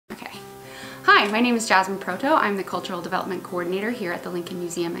Hi, my name is Jasmine Proteau. I'm the Cultural Development Coordinator here at the Lincoln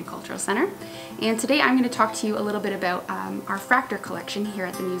Museum and Cultural Center. And today I'm going to talk to you a little bit about our Fraktur collection here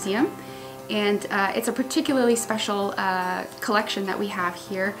at the museum. And it's a particularly special collection that we have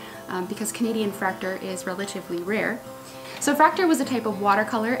here because Canadian Fraktur is relatively rare. So Fraktur was a type of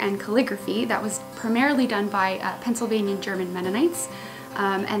watercolor and calligraphy that was primarily done by Pennsylvanian German Mennonites.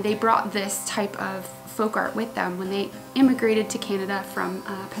 And they brought this type of folk art with them when they immigrated to Canada from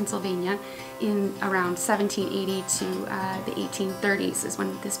Pennsylvania in around 1780 to the 1830s is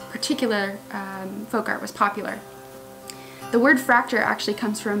when this particular folk art was popular. The word Fraktur actually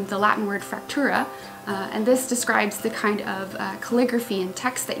comes from the Latin word fractura, and this describes the kind of calligraphy and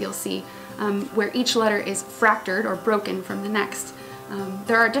text that you'll see where each letter is fractured or broken from the next.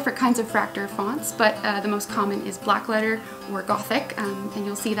 There are different kinds of Fraktur fonts, but the most common is black letter or Gothic, and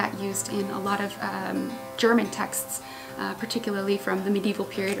you'll see that used in a lot of German texts, particularly from the medieval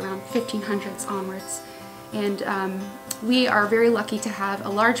period around 1500s onwards. And we are very lucky to have a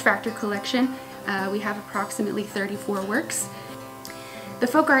large Fraktur collection. We have approximately 34 works. The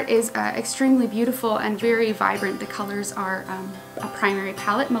folk art is extremely beautiful and very vibrant. The colors are a primary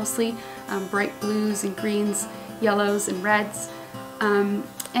palette, mostly bright blues and greens, yellows and reds. And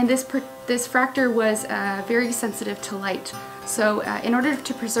this Fraktur was very sensitive to light. So in order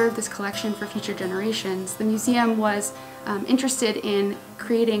to preserve this collection for future generations, the museum was interested in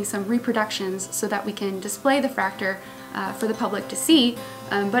creating some reproductions so that we can display the Fraktur for the public to see,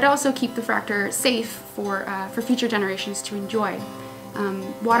 but also keep the Fraktur safe for future generations to enjoy.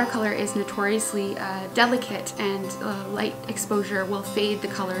 Watercolor is notoriously delicate, and light exposure will fade the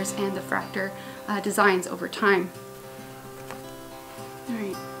colors and the Fraktur designs over time.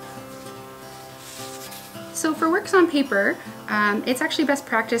 Alright. So for works on paper, it's actually best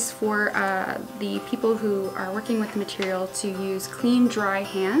practice for the people who are working with the material to use clean, dry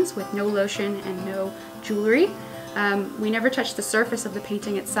hands with no lotion and no jewelry. We never touch the surface of the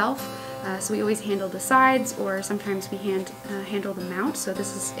painting itself, so we always handle the sides, or sometimes we handle the mount. So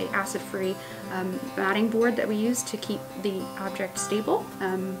this is an acid-free matting board that we use to keep the object stable.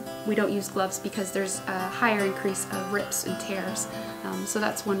 We don't use gloves because there's a higher increase of rips and tears. So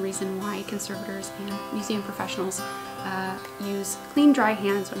that's one reason why conservators and museum professionals use clean, dry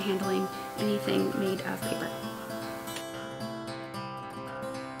hands when handling anything made of paper.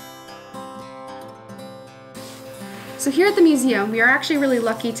 So here at the museum, we are actually really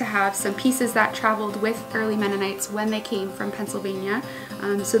lucky to have some pieces that traveled with early Mennonites when they came from Pennsylvania.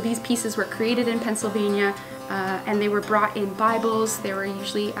 So these pieces were created in Pennsylvania, and they were brought in Bibles. They were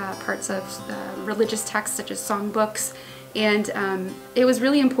usually parts of religious texts such as songbooks. And it was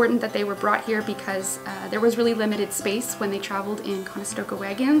really important that they were brought here because there was really limited space when they traveled in Conestoga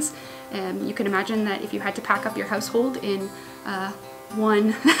wagons. You can imagine that if you had to pack up your household in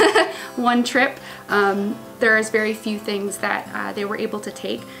one trip, there is very few things that they were able to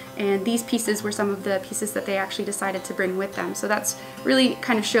take, and these pieces were some of the pieces that they actually decided to bring with them. So that's really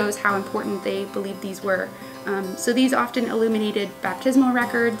kind of shows how important they believed these were. So these often illuminated baptismal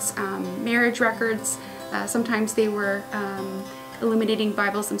records, marriage records. Sometimes they were illuminating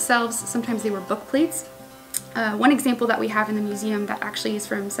Bibles themselves. Sometimes they were book plates. One example that we have in the museum that actually is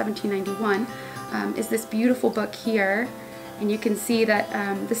from 1791 is this beautiful book here. And you can see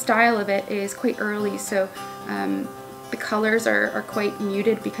that the style of it is quite early, so the colors are quite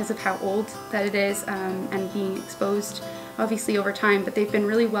muted because of how old that it is and being exposed obviously over time, but they've been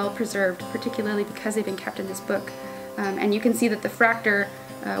really well preserved, particularly because they've been kept in this book. And you can see that the Fraktur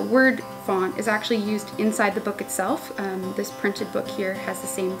word font is actually used inside the book itself. This printed book here has the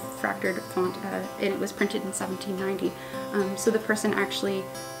same Fraktur font, and it was printed in 1790. So the person actually,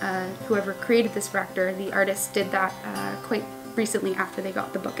 whoever created this Fraktur, the artist, did that quite recently after they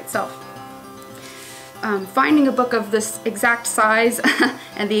got the book itself. Finding a book of this exact size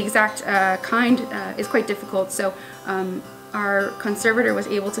and the exact kind is quite difficult, so our conservator was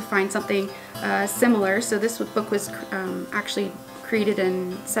able to find something similar. So this book was actually created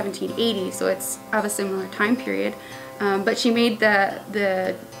in 1780, so it's of a similar time period, but she made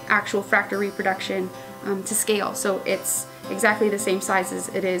the actual Fraktur reproduction to scale, so it's exactly the same size as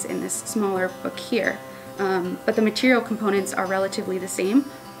it is in this smaller book here. But the material components are relatively the same.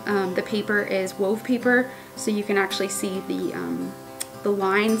 The paper is wove paper, so you can actually see the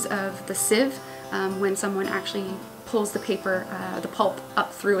lines of the sieve when someone actually pulls the paper, the pulp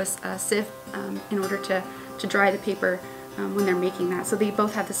up through a sieve in order to dry the paper when they're making that. So they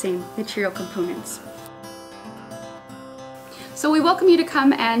both have the same material components. So we welcome you to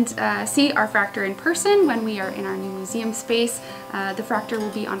come and see our Fraktur in person when we are in our new museum space. The Fraktur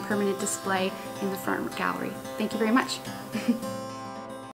will be on permanent display in the front gallery. Thank you very much.